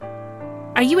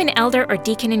Are you an elder or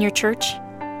deacon in your church?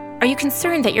 Are you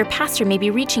concerned that your pastor may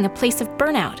be reaching a place of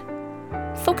burnout?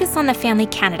 Focus on the Family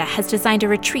Canada has designed a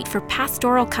retreat for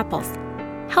pastoral couples.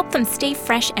 Help them stay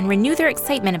fresh and renew their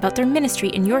excitement about their ministry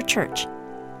in your church.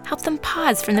 Help them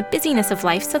pause from the busyness of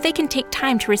life so they can take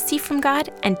time to receive from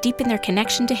God and deepen their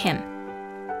connection to Him.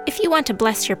 If you want to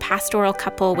bless your pastoral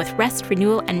couple with rest,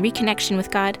 renewal, and reconnection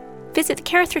with God, visit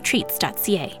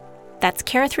kerithretreats.ca. That's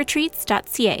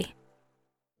kerithretreats.ca.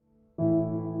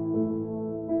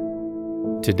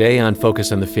 Today on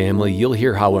Focus on the Family, you'll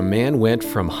hear how a man went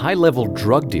from high-level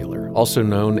drug dealer, also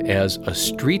known as a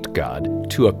street god,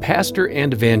 to a pastor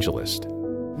and evangelist.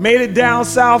 Made it down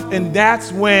south, and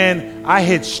that's when I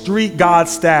hit street god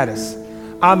status.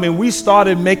 I mean, we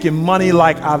started making money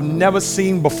like I've never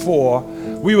seen before.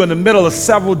 We were in the middle of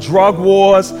several drug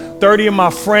wars. 30 of my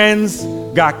friends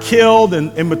got killed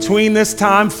in between this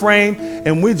time frame,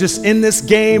 and we're just in this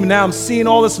game. Now I'm seeing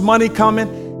all this money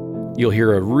coming. You'll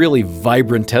hear a really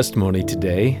vibrant testimony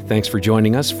today. Thanks for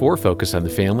joining us for Focus on the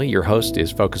Family. Your host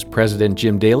is Focus President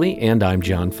Jim Daly, and I'm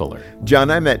John Fuller.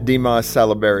 John, I met Dimas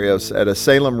Salaberios at a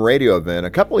Salem radio event a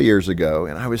couple of years ago,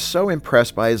 and I was so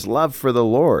impressed by his love for the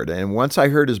Lord. And once I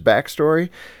heard his backstory,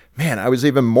 man, I was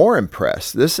even more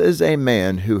impressed. This is a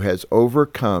man who has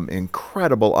overcome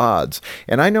incredible odds.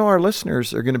 And I know our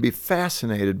listeners are going to be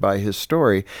fascinated by his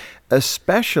story,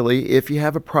 especially if you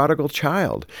have a prodigal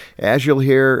child. As you'll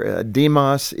hear,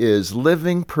 Dimas is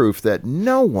living proof that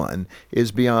no one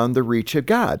is beyond the reach of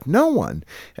God. No one.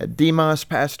 Dimas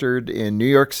pastored in New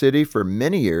York City for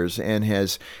many years and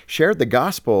has shared the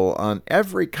gospel on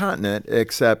every continent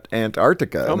except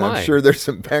Antarctica. Oh, and my. I'm sure there's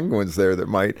some penguins there that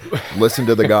might listen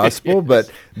to the gospel, but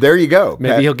there you go.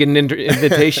 Maybe he'll get an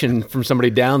invitation from somebody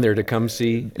down there to come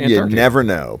see Antarctica. You never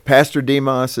know. Pastor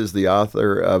Dimas is the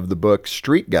author of the book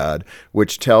Street God,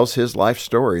 which tells his life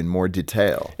story in more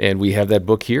detail. And we have that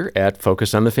book here at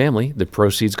Focus on the Family. The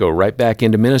proceeds go right back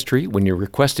into ministry when you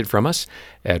request it from us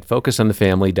at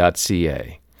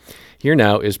focusonthefamily.ca. Here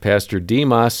now is Pastor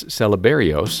Dimas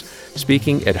Salaberios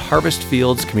speaking at Harvest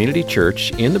Fields Community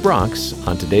Church in the Bronx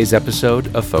on today's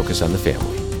episode of Focus on the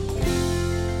Family.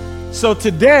 So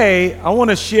today, I want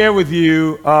to share with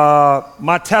you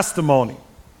my testimony.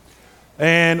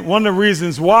 And one of the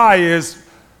reasons why is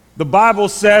the Bible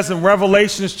says in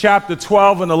Revelations chapter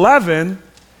 12 and 11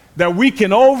 that we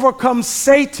can overcome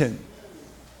Satan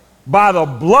by the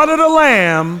blood of the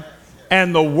Lamb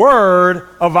and the word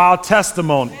of our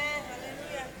testimony.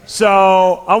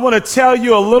 So I want to tell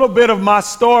you a little bit of my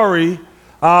story.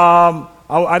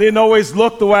 I didn't always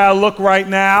look the way I look right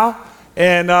now,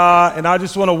 and I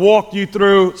just want to walk you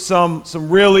through some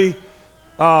really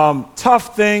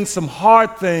tough things, some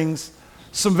hard things,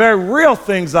 some very real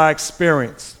things I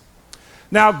experienced.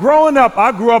 Now, growing up,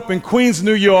 I grew up in Queens,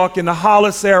 New York, in the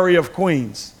Hollis area of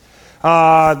Queens.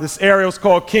 This area was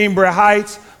called Cambria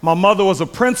Heights. My mother was a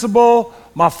principal.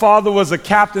 My father was a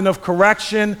captain of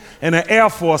correction and an Air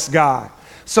Force guy.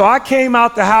 So I came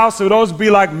out the house. It would always be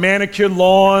like manicured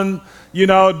lawn. You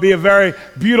know, it'd be a very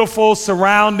beautiful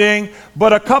surrounding.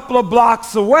 But a couple of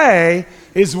blocks away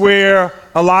is where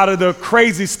a lot of the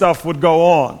crazy stuff would go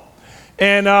on.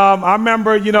 And I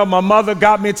remember, my mother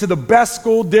got me into the best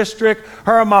school district.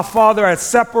 Her and my father had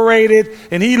separated,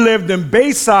 and he lived in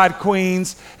Bayside,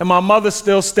 Queens, and my mother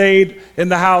still stayed in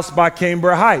the house by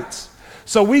Cambria Heights.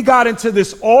 So we got into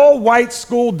this all-white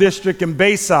school district in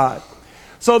Bayside.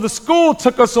 So the school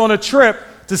took us on a trip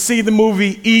to see the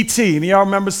movie E.T. And y'all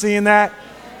remember seeing that?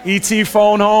 E.T.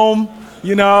 Phone Home,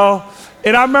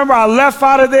 And I remember I left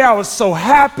out of there. I was so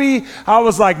happy. I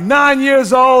was like 9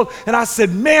 years old. And I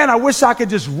said, man, I wish I could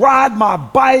just ride my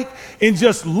bike and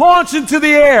just launch into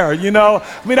the air,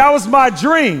 that was my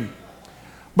dream.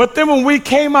 But then when we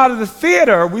came out of the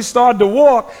theater, we started to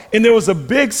walk, and there was a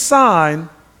big sign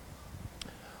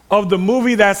of the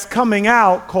movie that's coming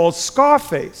out called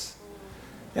Scarface.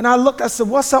 And I looked, I said,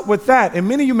 what's up with that? And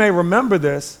many of you may remember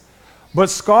this, but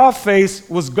Scarface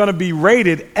was going to be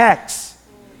rated X.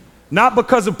 Not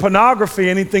because of pornography,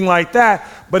 anything like that,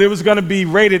 but it was going to be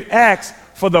rated X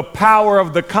for the power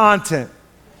of the content.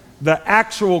 The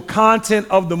actual content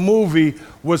of the movie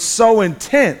was so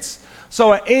intense.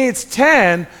 So at age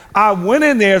 10, I went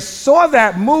in there, saw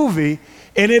that movie,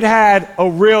 and it had a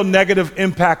real negative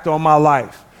impact on my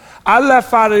life. I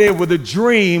left out of there with a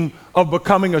dream of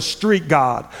becoming a street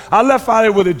god. I left out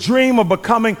of there with a dream of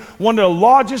becoming one of the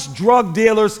largest drug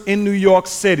dealers in New York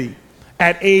City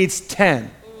at age 10.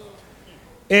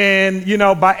 And,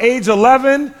 by age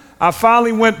 11, I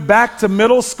finally went back to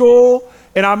middle school,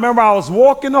 and I remember I was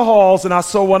walking the halls, and I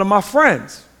saw one of my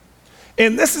friends.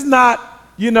 And this is not,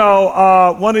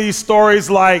 one of these stories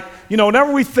like,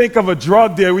 whenever we think of a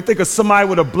drug dealer, we think of somebody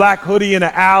with a black hoodie in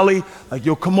an alley, like,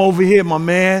 yo, come over here, my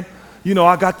man.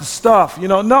 I got the stuff.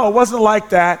 No, it wasn't like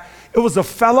that. It was a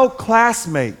fellow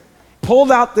classmate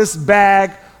pulled out this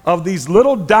bag of these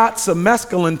little dots of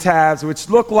mescaline tabs, which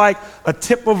looked like a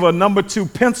tip of a number 2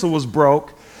 pencil was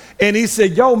broke. And he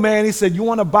said, yo, man, he said, you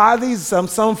want to buy these? I'm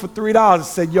selling for $3. I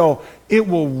said, yo, it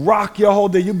will rock your whole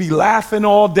day. You'll be laughing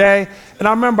all day. And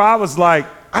I remember I was like,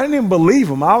 I didn't even believe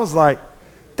him. I was like,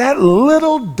 that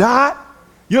little dot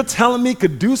you're telling me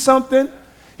could do something?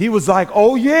 He was like,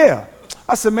 oh, yeah.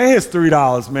 I said, man, here's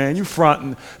 $3, man. You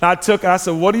fronting. And I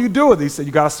said, what do you do with it? He said,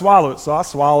 you got to swallow it. So I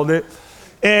swallowed it.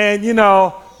 And,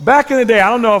 back in the day, I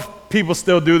don't know if people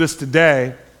still do this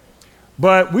today,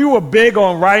 but we were big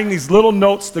on writing these little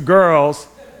notes to girls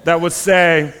that would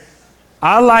say,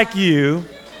 I like you.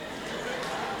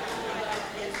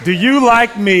 Do you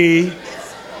like me?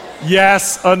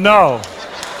 Yes or no?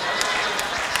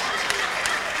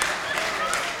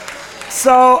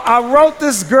 So I wrote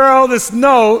this girl this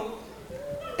note,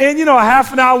 and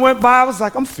half an hour went by. I was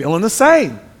like, I'm feeling the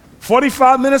same.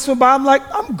 45 minutes went by. I'm like,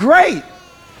 I'm great.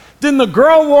 Then the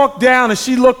girl walked down and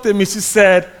she looked at me. She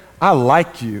said, I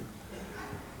like you.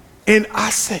 And I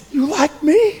said, you like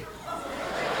me?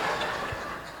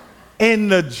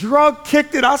 And the drug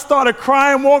kicked it. I started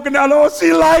crying, walking down. Oh,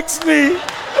 she likes me.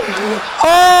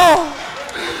 Oh,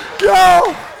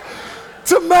 yo,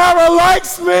 Tamara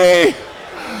likes me.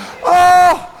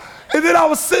 Oh, and then I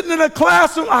was sitting in a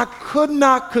classroom. I could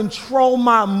not control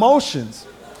my emotions.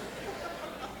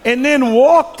 And then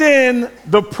walked in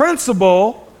the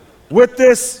principal with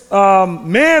this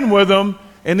man with him,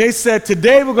 and they said,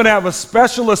 today we're going to have a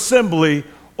special assembly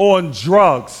on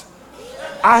drugs.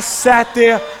 I sat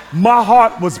there, my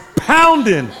heart was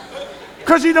pounding.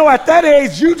 Because at that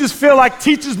age, you just feel like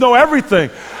teachers know everything.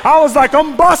 I was like,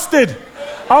 I'm busted.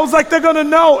 I was like, they're going to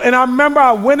know. And I remember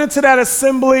I went into that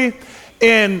assembly,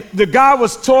 and the guy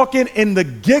was talking, and the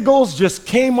giggles just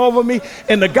came over me,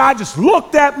 and the guy just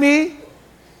looked at me,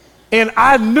 and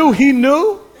I knew he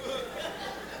knew.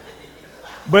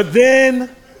 But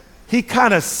then he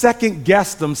kind of second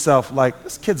guessed himself, like,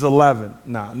 this kid's 11.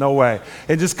 Nah, no way.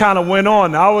 And just kind of went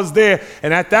on. I was there.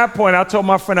 And at that point, I told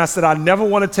my friend, I said, I never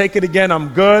want to take it again. I'm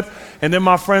good. And then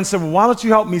my friend said, well, why don't you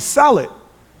help me sell it?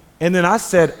 And then I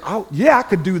said, oh, yeah, I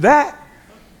could do that.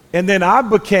 And then I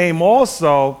became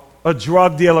also a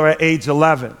drug dealer at age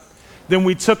 11. Then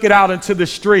we took it out into the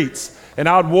streets. And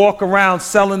I would walk around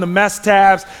selling the mess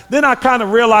tabs. Then I kind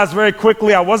of realized very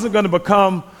quickly I wasn't going to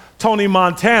become Tony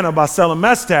Montana by selling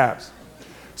mess tabs.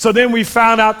 So then we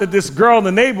found out that this girl in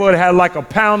the neighborhood had like a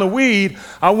pound of weed.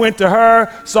 I went to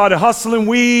her, started hustling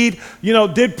weed,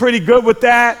 did pretty good with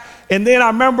that. And then I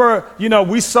remember,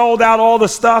 we sold out all the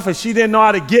stuff and she didn't know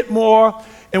how to get more.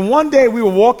 And one day we were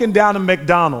walking down to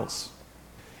McDonald's.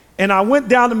 And I went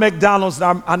down to McDonald's,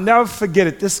 and I'll never forget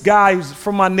it. This guy who's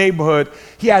from my neighborhood,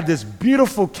 he had this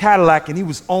beautiful Cadillac, and he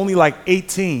was only like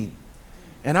 18.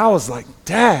 And I was like,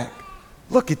 Dad,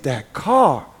 look at that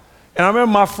car. And I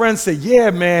remember my friend said,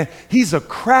 yeah, man, he's a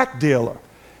crack dealer.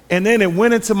 And then it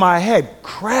went into my head,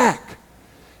 crack.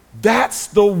 That's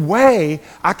the way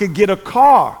I could get a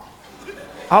car.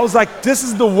 I was like, this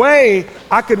is the way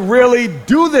I could really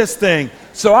do this thing.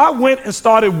 So I went and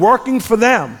started working for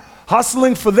them,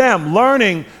 hustling for them,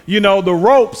 learning, the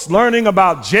ropes, learning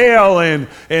about jail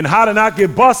and how to not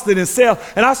get busted in sales.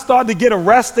 And I started to get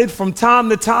arrested from time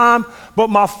to time. But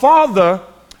my father,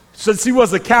 since he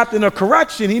was a captain of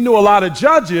correction, he knew a lot of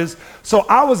judges. So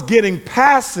I was getting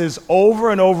passes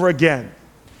over and over again.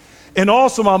 And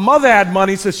also my mother had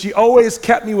money, so she always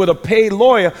kept me with a paid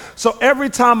lawyer. So every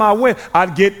time I went,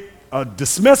 I'd get a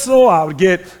dismissal, I would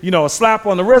get, a slap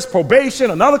on the wrist,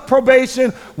 probation, another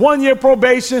probation, 1 year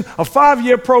probation, a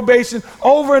 5-year probation.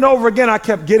 Over and over again, I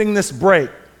kept getting this break.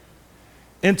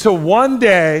 Until one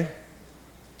day,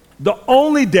 the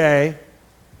only day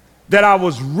that I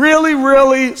was really,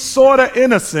 really sort of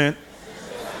innocent,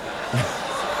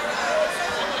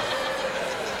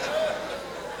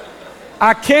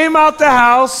 I came out the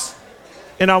house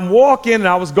and I'm walking and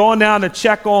I was going down to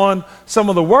check on some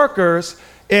of the workers,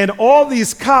 and all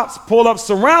these cops pulled up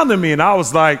surrounding me, and I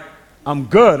was like, I'm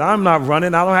good. I'm not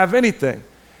running. I don't have anything.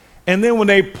 And then when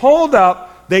they pulled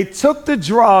up, they took the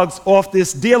drugs off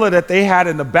this dealer that they had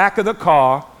in the back of the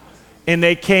car, and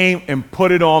they came and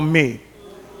put it on me.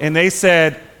 And they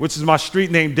said, which is my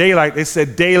street name, Daylight, they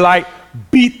said, Daylight,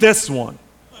 beat this one.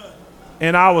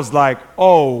 And I was like,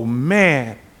 oh,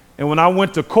 man. And when I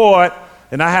went to court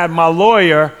and I had my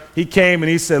lawyer, he came and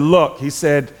he said, look, he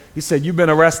said, you've been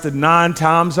arrested 9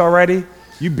 times already.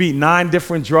 You beat 9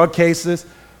 different drug cases.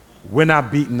 we're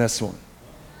not beating this one.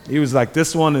 He was like,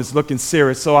 this one is looking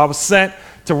serious. So I was sent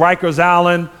to Rikers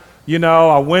Island. You know,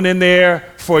 I went in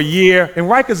there for a year, and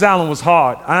Rikers Island was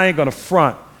hard. I ain't gonna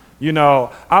front. You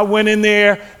know, I went in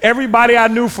there. Everybody I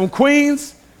knew from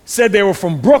Queens said they were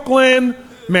from Brooklyn,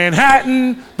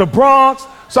 Manhattan, the Bronx.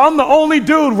 So I'm the only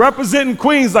dude representing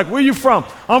Queens. Like, where you from?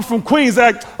 I'm from Queens.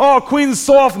 Like, oh, Queens is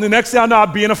soft. And the next thing I know,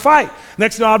 I'd be in a fight.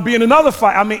 Next thing I'd be in another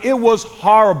fight. I mean, it was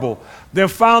horrible. Then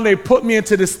finally, they put me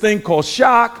into this thing called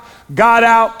Shock. Got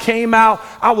out, came out.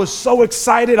 I was so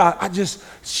excited.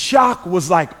 Shock was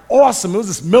like awesome. It was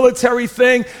this military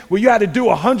thing where you had to do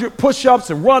 100 push-ups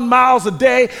and run miles a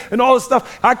day and all this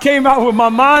stuff. I came out with my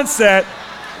mindset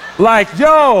like,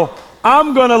 yo,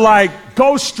 I'm gonna like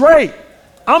go straight.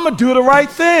 I'm gonna do the right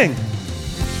thing.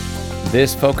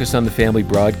 This Focus on the Family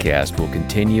broadcast will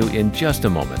continue in just a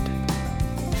moment.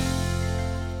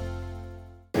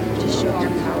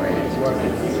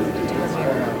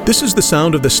 This is the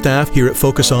sound of the staff here at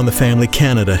Focus on the Family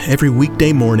Canada every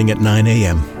weekday morning at 9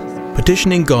 a.m.,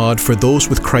 petitioning God for those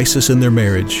with crisis in their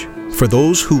marriage, for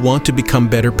those who want to become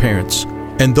better parents,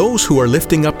 and those who are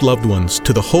lifting up loved ones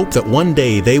to the hope that one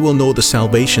day they will know the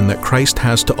salvation that Christ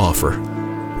has to offer.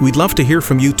 We'd love to hear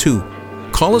from you too.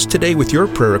 Call us today with your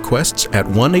prayer requests at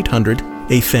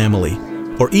 1-800-A-FAMILY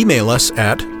or email us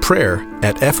at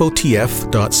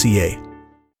prayer@fotf.ca.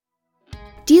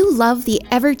 Do you love the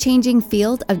ever-changing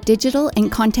field of digital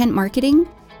and content marketing?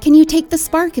 Can you take the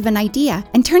spark of an idea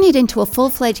and turn it into a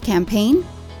full-fledged campaign?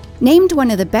 Named one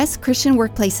of the best Christian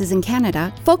workplaces in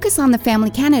Canada, Focus on the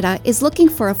Family Canada is looking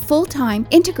for a full-time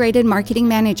integrated marketing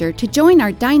manager to join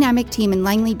our dynamic team in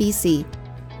Langley, BC.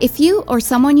 If you or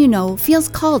someone you know feels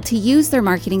called to use their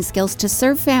marketing skills to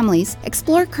serve families,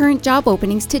 explore current job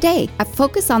openings today at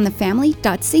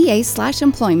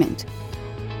focusonthefamily.ca/employment.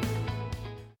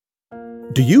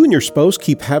 Do you and your spouse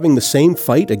keep having the same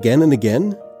fight again and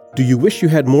again? Do you wish you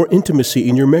had more intimacy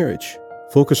in your marriage?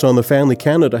 Focus on the Family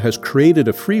Canada has created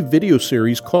a free video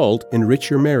series called Enrich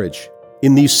Your Marriage.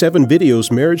 In these 7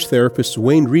 videos, marriage therapists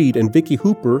Wayne Reed and Vicki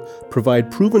Hooper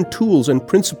provide proven tools and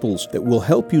principles that will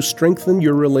help you strengthen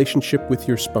your relationship with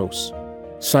your spouse.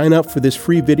 Sign up for this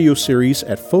free video series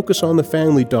at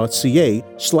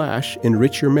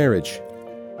focusonthefamily.ca/enrich your marriage.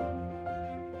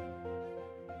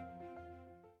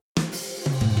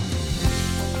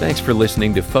 Thanks for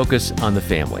listening to Focus on the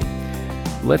Family.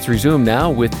 Let's resume now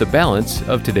with the balance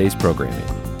of today's programming.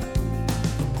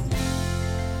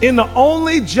 And the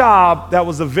only job that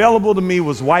was available to me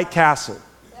was White Castle.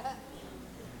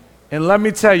 And let me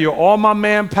tell you, all my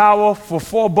manpower for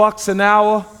 $4 an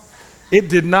hour, it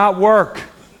did not work.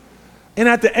 And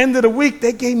at the end of the week,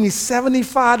 they gave me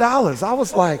 $75. I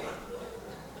was like,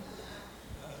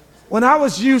 when I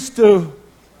was used to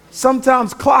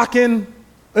sometimes clocking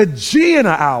a G in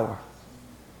an hour.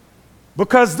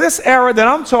 Because this era that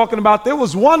I'm talking about, there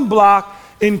was one block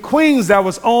in Queens that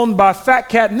was owned by Fat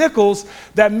Cat Nichols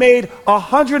that made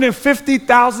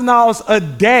 $150,000 a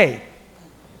day.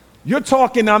 You're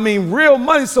talking, I mean, real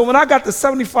money. So when I got the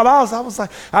 $75, I was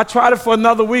like, I tried it for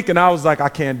another week and I was like, I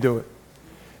can't do it.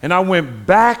 And I went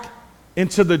back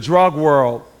into the drug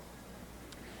world.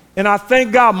 And I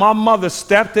thank God my mother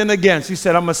stepped in again. She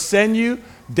said, I'm going to send you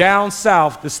down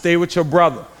south to stay with your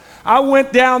brother. I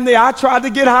went down there. I tried to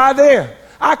get high there.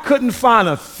 I couldn't find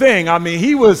a thing. I mean,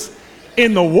 he was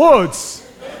in the woods.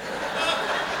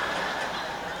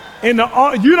 You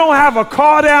don't have a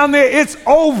car down there, it's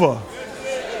over.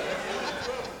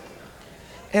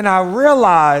 And I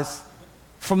realized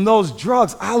from those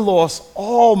drugs, I lost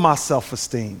all my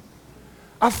self-esteem.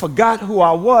 I forgot who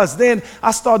I was. Then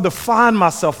I started to find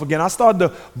myself again. I started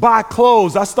to buy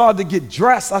clothes. I started to get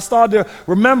dressed. I started to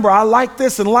remember I like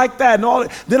this and like that and all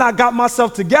that. Then I got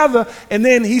myself together, and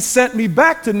then he sent me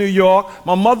back to New York.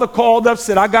 My mother called up,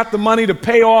 said, I got the money to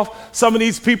pay off some of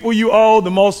these people you owe, the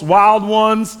most wild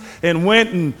ones, and went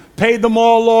and paid them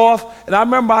all off. And I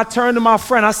remember I turned to my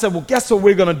friend. I said, well, guess what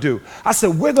we're going to do? I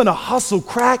said, we're going to hustle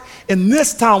crack, and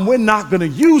this time we're not going to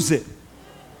use it.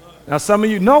 Now, some of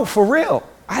you know, for real.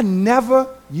 I never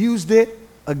used it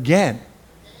again.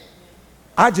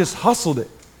 I just hustled it.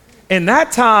 And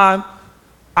that time,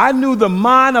 I knew the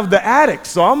mind of the addict.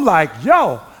 So I'm like,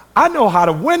 yo, I know how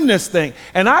to win this thing.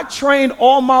 And I trained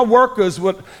all my workers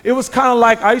with, it was kind of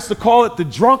like, I used to call it the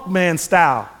drunk man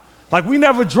style. Like, we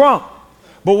never drunk.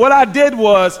 But what I did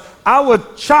was, I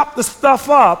would chop the stuff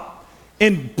up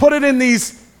and put it in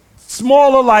these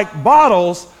smaller like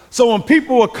bottles. So when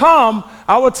people would come,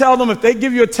 I would tell them if they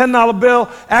give you a $10 bill,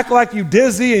 act like you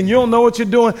dizzy and you don't know what you're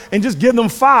doing, and just give them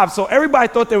 $5. So everybody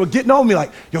thought they were getting on me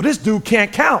like, yo, this dude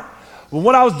can't count. But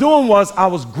what I was doing was I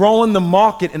was growing the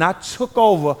market, and I took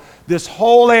over this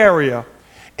whole area.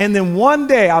 And then one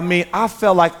day, I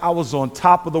felt like I was on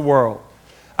top of the world.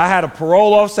 I had a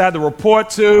parole officer I had to report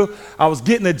to. I was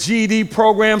getting the GED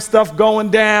program stuff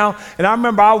going down. And I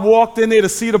remember I walked in there to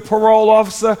see the parole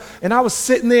officer, and I was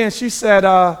sitting there, and she said,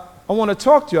 I want to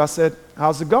talk to you. I said,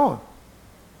 how's it going?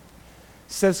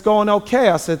 She said, it's going okay.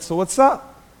 I said, so what's up?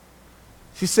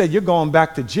 She said, you're going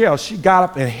back to jail. She got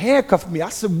up and handcuffed me. I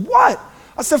said, what?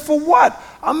 I said, for what?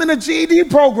 I'm in a GED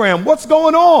program. What's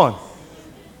going on?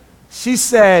 She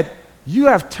said, you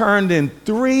have turned in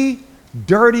 3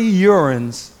 dirty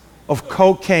urines of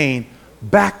cocaine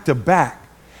back to back.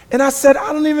 And I said,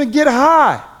 I don't even get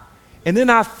high. And then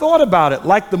I thought about it,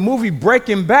 like the movie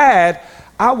Breaking Bad.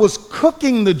 I was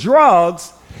cooking the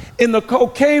drugs, and the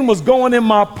cocaine was going in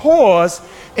my pores,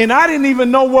 and I didn't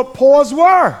even know what pores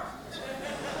were.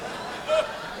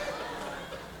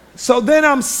 So then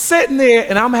I'm sitting there,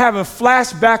 and I'm having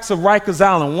flashbacks of Rikers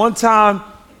Island. One time,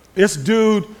 this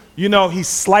dude, he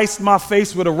sliced my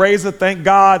face with a razor. Thank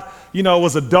God, it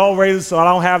was a dull razor, so I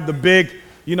don't have the big,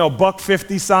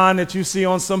 $1.50 sign that you see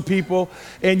on some people.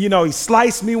 And, he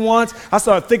sliced me once. I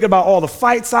started thinking about all the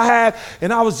fights I had,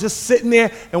 and I was just sitting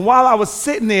there. And while I was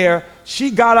sitting there,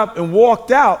 she got up and walked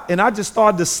out, and I just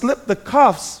started to slip the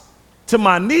cuffs to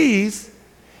my knees.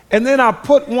 And then I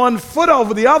put one foot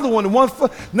over the other one, and one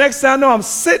foot. Next thing I know, I'm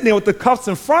sitting there with the cuffs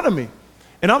in front of me.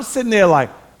 And I'm sitting there like,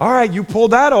 all right, you pull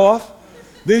that off.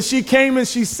 Then she came and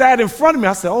she sat in front of me.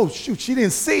 I said, oh, shoot, she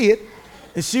didn't see it.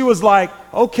 And she was like,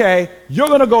 okay, you're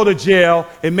going to go to jail.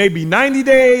 It may be 90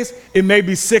 days. It may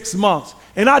be 6 months.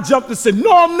 And I jumped and said,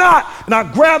 no, I'm not. And I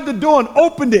grabbed the door and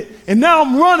opened it. And now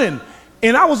I'm running.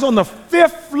 And I was on the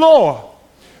 5th floor.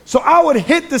 So I would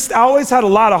hit I always had a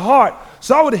lot of heart.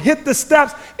 So I would hit the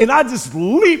steps, and I just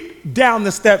leaped down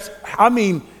the steps.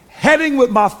 Heading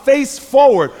with my face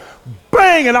forward.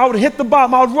 Bang, and I would hit the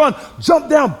bottom. I would run, jump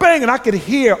down, bang, and I could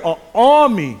hear an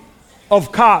army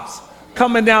of cops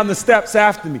coming down the steps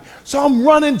after me. So I'm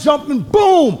running, jumping,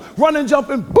 boom, running,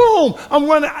 jumping, boom. I'm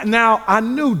running. Now, I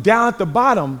knew down at the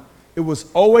bottom, it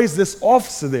was always this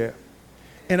officer there.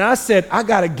 And I said, I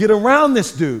got to get around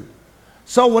this dude.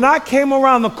 So when I came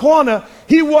around the corner,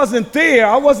 he wasn't there.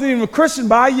 I wasn't even a Christian,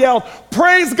 but I yelled,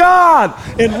 praise God,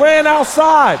 and ran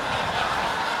outside.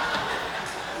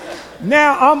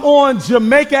 Now I'm on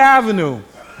Jamaica Avenue.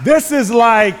 This is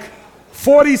like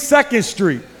 42nd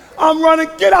Street. I'm running,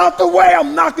 get out the way.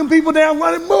 I'm knocking people down,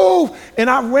 running, move. And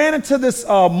I ran into this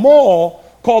mall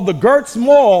called the Gertz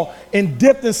Mall and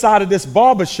dipped inside of this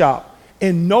barbershop.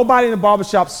 And nobody in the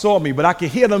barbershop saw me, but I could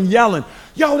hear them yelling,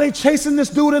 yo, they chasing this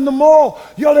dude in the mall.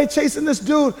 Yo, they chasing this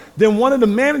dude. Then one of the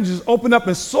managers opened up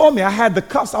and saw me. I had the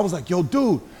cuffs. I was like, yo,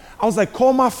 dude. I was like,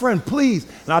 call my friend, please.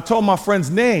 And I told my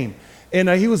friend's name. And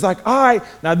he was like, all right.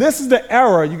 Now, this is the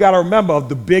era, you got to remember, of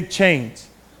the big chains.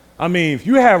 If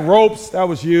you had ropes, that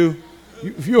was you.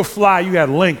 If you were fly, you had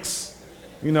links.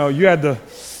 You had the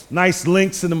nice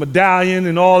links and the medallion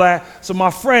and all that. So my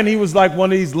friend, he was like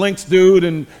one of these links dude,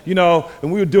 and and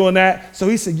we were doing that. So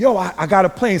he said, yo, I got a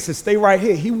plane. He said, stay right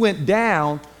here. He went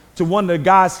down to one of the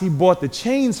guys he bought the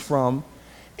chains from,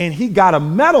 and he got a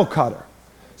metal cutter.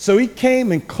 So he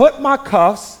came and clipped my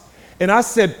cuffs, and I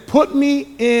said, put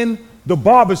me in the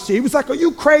barber's chair. He was like, are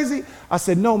you crazy? I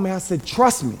said, no, man. I said,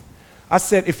 trust me. I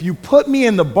said, if you put me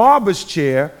in the barber's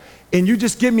chair and you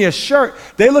just give me a shirt,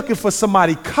 they're looking for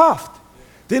somebody cuffed.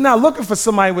 They're not looking for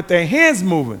somebody with their hands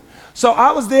moving. So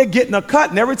I was there getting a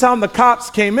cut, and every time the cops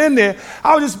came in there,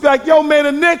 I would just be like, yo, man,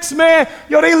 the Knicks, man,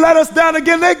 yo, they let us down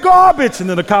again, they garbage. And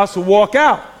then the cops would walk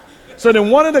out. So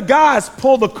then one of the guys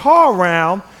pulled the car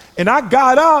around, and I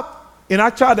got up, and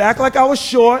I tried to act like I was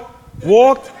short,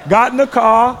 walked, got in the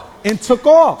car, and took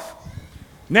off.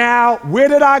 Now, where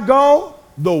did I go?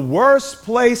 The worst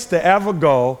place to ever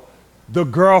go, the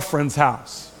girlfriend's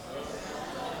house.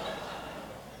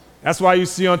 That's why you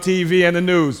see on TV and the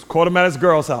news, caught him at his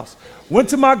girl's house. Went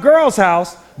to my girl's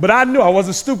house, but I knew I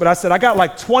wasn't stupid. I said, I got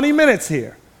like 20 minutes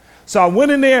here. So I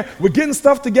went in there, we're getting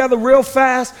stuff together real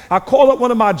fast. I called up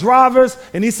one of my drivers,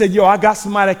 and he said, yo, I got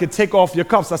somebody that can take off your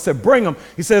cuffs. I said, bring him.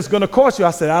 He said, it's going to cost you.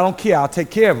 I said, I don't care. I'll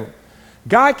take care of him.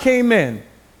 Guy came in,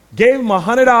 gave him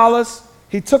 $100.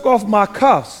 He took off my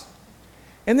cuffs.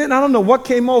 And then I don't know what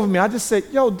came over me. I just said,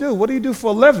 yo, dude, what do you do for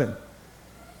a living?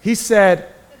 He said,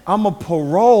 I'm a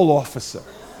parole officer.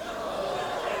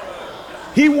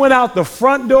 He went out the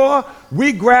front door.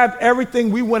 We grabbed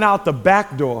everything. We went out the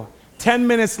back door. 10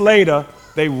 minutes later,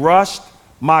 they rushed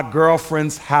my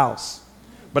girlfriend's house.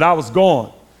 But I was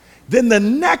gone. Then the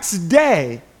next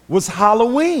day was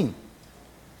Halloween.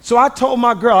 So I told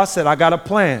my girl, I said, I got a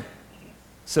plan. I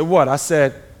said, what? I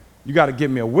said, You got to give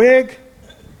me a wig.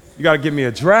 You got to give me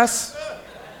a dress.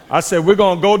 I said, we're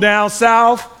going to go down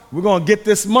south. We're going to get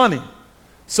this money.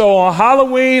 So on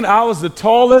Halloween, I was the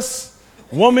tallest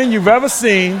woman you've ever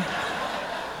seen.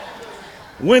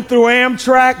 Went through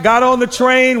Amtrak, got on the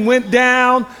train, went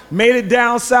down, made it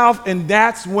down south, and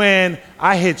that's when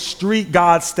I hit street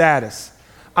god status.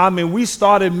 I mean, we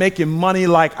started making money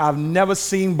like I've never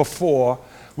seen before.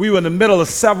 We were in the middle of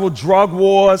several drug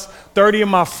wars. 30 of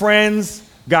my friends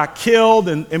got killed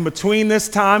in between this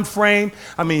time frame.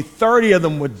 I mean, 30 of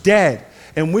them were dead.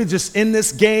 And we're just in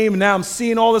this game, and now I'm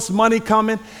seeing all this money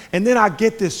coming, and then I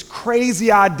get this crazy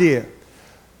idea.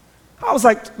 I was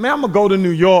like, man, I'm gonna go to New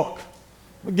York.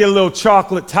 I'm gonna get a little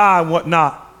chocolate tie and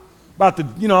whatnot. I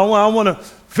want to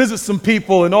visit some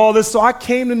people and all this. So I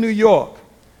came to New York.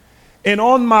 And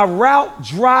on my route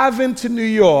driving to New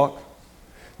York,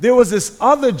 there was this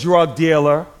other drug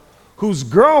dealer whose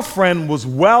girlfriend was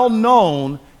well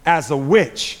known as a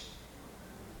witch.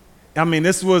 I mean,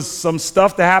 this was some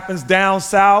stuff that happens down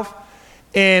south.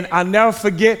 And I never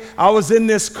forget, I was in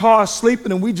this car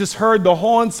sleeping, and we just heard the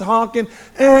horns honking.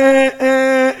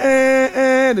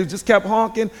 It just kept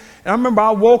honking. And I remember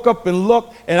I woke up and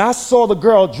looked, and I saw the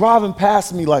girl driving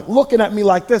past me, like looking at me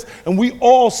like this. And we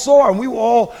all saw her, and we were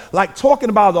all like talking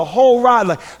about the whole ride.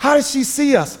 Like, how did she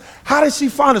see us? How did she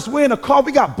find us? We're in a car.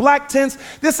 We got black tents.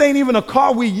 This ain't even a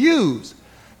car we use.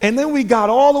 And then we got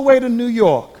all the way to New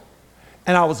York.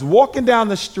 And I was walking down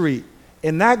the street,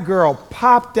 and that girl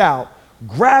popped out,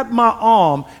 grabbed my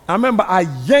arm. I remember I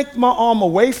yanked my arm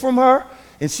away from her,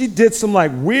 and she did some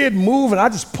like weird move, and I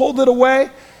just pulled it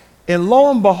away. And lo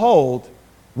and behold,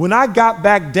 when I got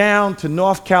back down to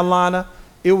North Carolina,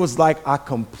 it was like I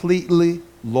completely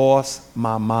lost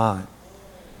my mind.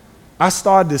 I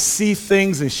started to see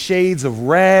things in shades of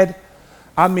red.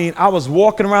 I mean, I was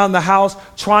walking around the house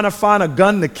trying to find a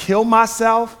gun to kill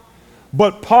myself,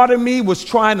 but part of me was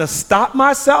trying to stop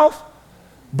myself,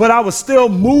 but I was still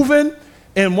moving.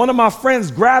 And one of my friends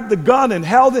grabbed the gun and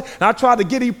held it, and I tried to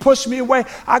get it. He pushed me away.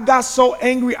 I got so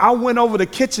angry, I went over the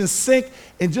kitchen sink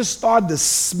and just started to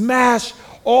smash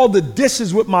all the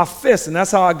dishes with my fist. And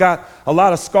that's how I got a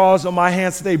lot of scars on my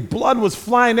hands today. Blood was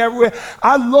flying everywhere.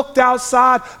 I looked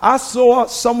outside. I saw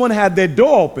someone had their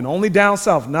door open, only down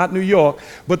south, not New York,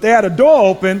 but they had a door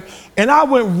open, and I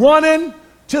went running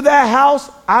to that house.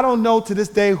 I don't know to this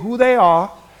day who they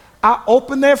are. I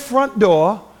opened their front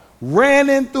door, ran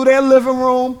in through their living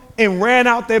room, and ran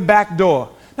out their back door.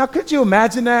 Now, could you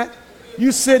imagine that?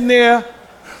 You sitting there,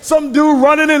 some dude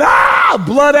running in,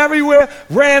 blood everywhere,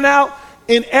 ran out.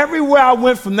 And everywhere I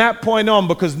went from that point on,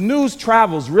 because news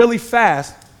travels really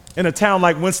fast in a town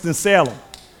like Winston-Salem.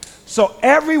 So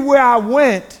everywhere I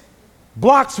went,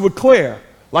 blocks would clear.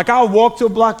 Like I would walk to a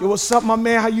block, what's up, my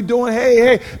man, how you doing?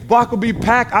 Hey, block would be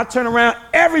packed. I turn around,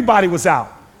 everybody was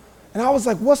out. And I was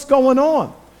like, what's going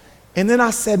on? And then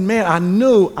I said, man, I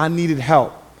knew I needed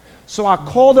help. So I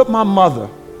called up my mother,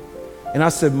 and I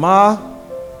said, Ma,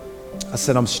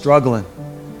 I'm struggling.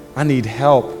 I need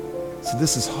help. I said,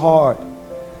 this is hard.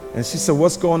 And she said,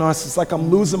 what's going on? I said, it's like I'm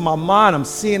losing my mind. I'm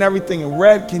seeing everything in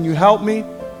red. Can you help me?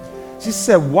 She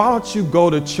said, why don't you go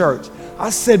to church? I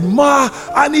said, Ma,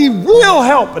 I need real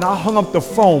help. And I hung up the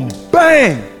phone.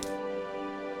 Bang!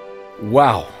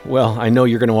 Wow. Well, I know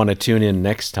you're going to want to tune in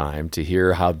next time to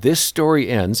hear how this story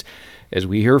ends as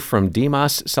we hear from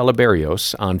Dimas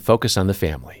Salaberios on Focus on the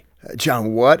Family.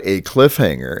 John, what a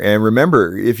cliffhanger. And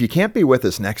remember, if you can't be with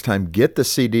us next time, get the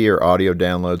CD or audio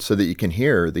download so that you can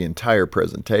hear the entire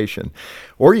presentation.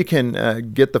 Or you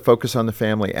can get the Focus on the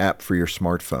Family app for your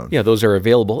smartphone. Yeah, those are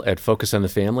available at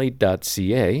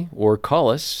focusonthefamily.ca, or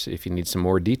call us if you need some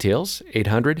more details,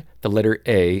 800, the letter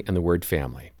A, and the word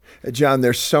family. John,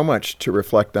 there's so much to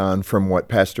reflect on from what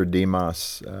Pastor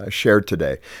Dimas shared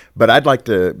today, but I'd like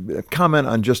to comment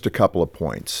on just a couple of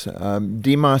points.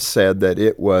 Dimas said that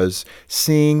it was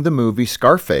seeing the movie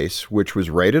Scarface, which was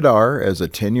rated R as a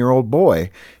 10-year-old boy,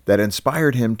 that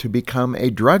inspired him to become a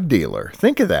drug dealer.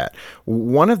 Think of that.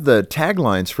 One of the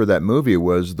taglines for that movie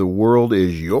was, "The world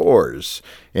is yours."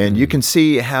 And you can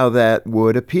see how that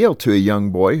would appeal to a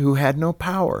young boy who had no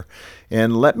power.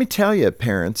 And let me tell you,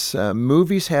 parents,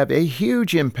 movies have a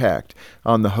huge impact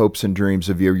on the hopes and dreams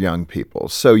of your young people.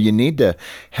 So you need to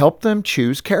help them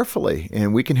choose carefully.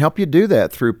 And we can help you do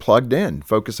that through Plugged In,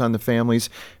 Focus on the Family's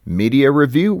media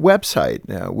review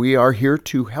website. We are here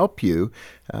to help you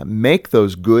make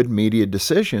those good media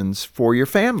decisions for your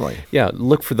family. Yeah,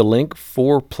 look for the link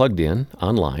for Plugged In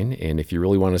online. And if you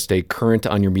really want to stay current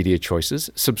on your media choices,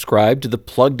 subscribe to the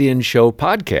Plugged In Show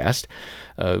podcast.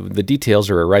 The details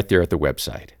are right there at the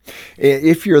website.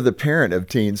 If you're the parent of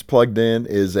teens, Plugged In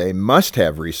is a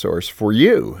must-have resource for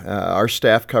you. Our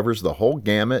staff covers the whole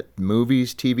gamut: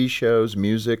 movies, TV shows,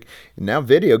 music, and now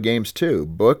video games too,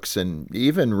 books, and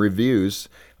even reviews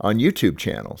on YouTube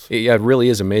channels. Yeah, it really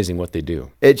is amazing what they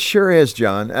do. It sure is,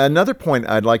 John. Another point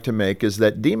I'd like to make is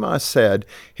that Demas said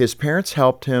his parents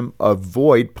helped him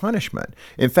avoid punishment.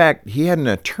 In fact, he had an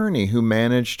attorney who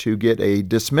managed to get a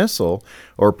dismissal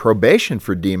or probation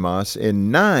for Demas in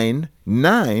nine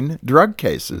drug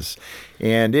cases.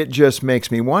 And it just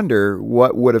makes me wonder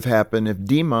what would have happened if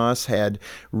Demas had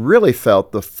really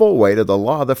felt the full weight of the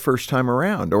law the first time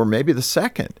around, or maybe the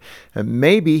second. And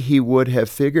maybe he would have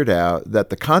figured out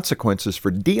that the consequences for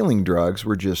dealing drugs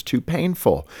were just too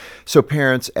painful. So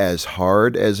parents, as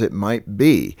hard as it might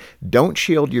be, don't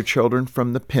shield your children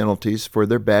from the penalties for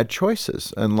their bad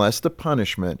choices unless the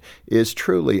punishment is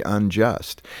truly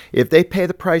unjust. If they pay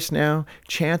the price now,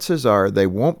 chances are they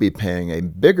won't be paying a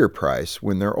bigger price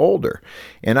when they're older.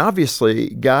 And obviously,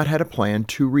 God had a plan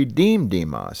to redeem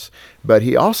Demas, but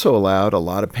he also allowed a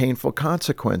lot of painful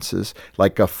consequences,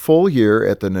 like a full year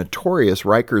at the notorious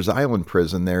Rikers Island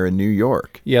prison there in New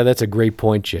York. Yeah, that's a great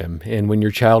point, Jim. And when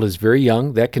your child is very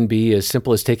young, that can be as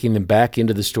simple as taking them back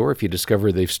into the store if you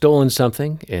discover they've stolen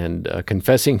something, and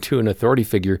confessing to an authority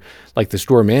figure like the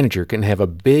store manager can have a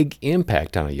big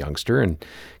impact on a youngster and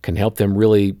can help them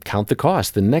really count the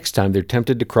cost the next time they're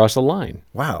tempted to cross a line.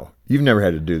 Wow. You've never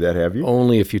had to do that, have you?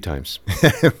 Only a few times.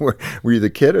 Were you the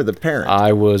kid or the parent?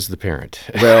 I was the parent.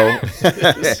 Well,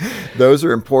 those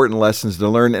are important lessons to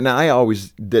learn, and I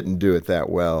always didn't do it that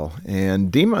well. And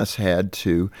Demas had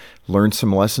to learn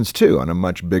some lessons, too, on a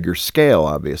much bigger scale,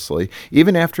 obviously,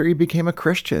 even after he became a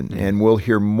Christian. And we'll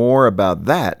hear more about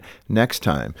that next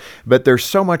time. But there's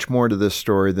so much more to this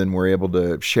story than we're able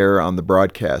to share on the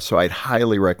broadcast, so I'd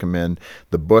highly recommend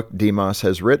the book Demas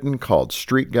has written called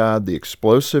Street God, The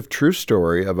Explosive True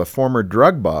Story of a Former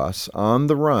Drug Boss on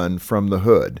the Run from the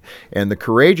Hood, and the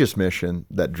courageous mission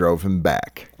that drove him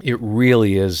back. It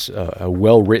really is a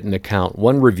well-written account.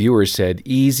 One reviewer said,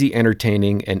 easy,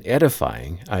 entertaining, and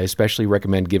edifying. I especially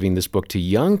recommend giving this book to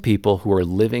young people who are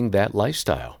living that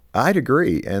lifestyle. I'd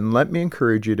agree, and let me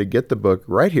encourage you to get the book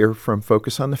right here from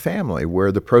Focus on the Family,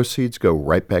 where the proceeds go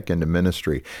right back into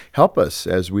ministry. Help us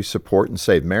as we support and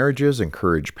save marriages,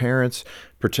 encourage parents,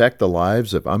 protect the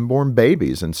lives of unborn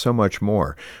babies, and so much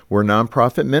more. We're a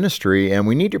nonprofit ministry, and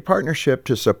we need your partnership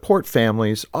to support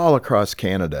families all across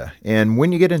Canada. And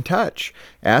when you get in touch,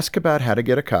 ask about how to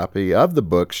get a copy of the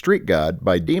book Street God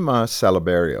by Demas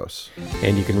Salaberios.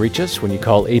 And you can reach us when you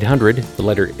call 800, the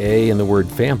letter A and the word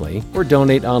family, or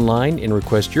donate online and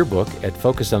request your book at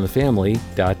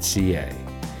focusonthefamily.ca.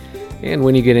 And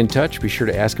when you get in touch, be sure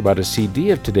to ask about a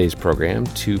CD of today's program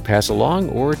to pass along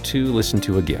or to listen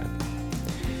to again.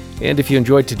 And if you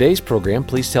enjoyed today's program,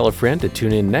 please tell a friend to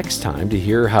tune in next time to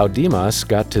hear how Demas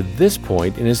got to this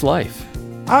point in his life.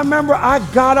 I remember I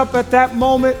got up at that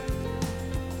moment.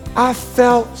 I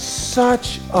felt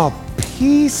such a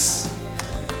peace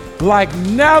like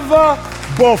never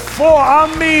before. I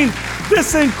mean,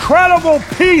 this incredible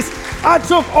peace. I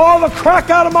took all the crack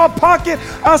out of my pocket.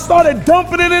 I started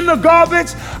dumping it in the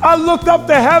garbage. I looked up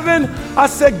to heaven. I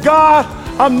said, God,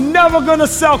 I'm never going to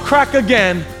sell crack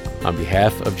again. On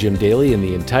behalf of Jim Daly and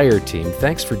the entire team,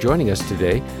 thanks for joining us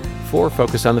today for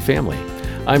Focus on the Family.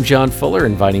 I'm John Fuller,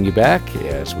 inviting you back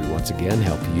as we once again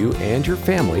help you and your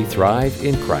family thrive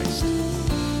in Christ.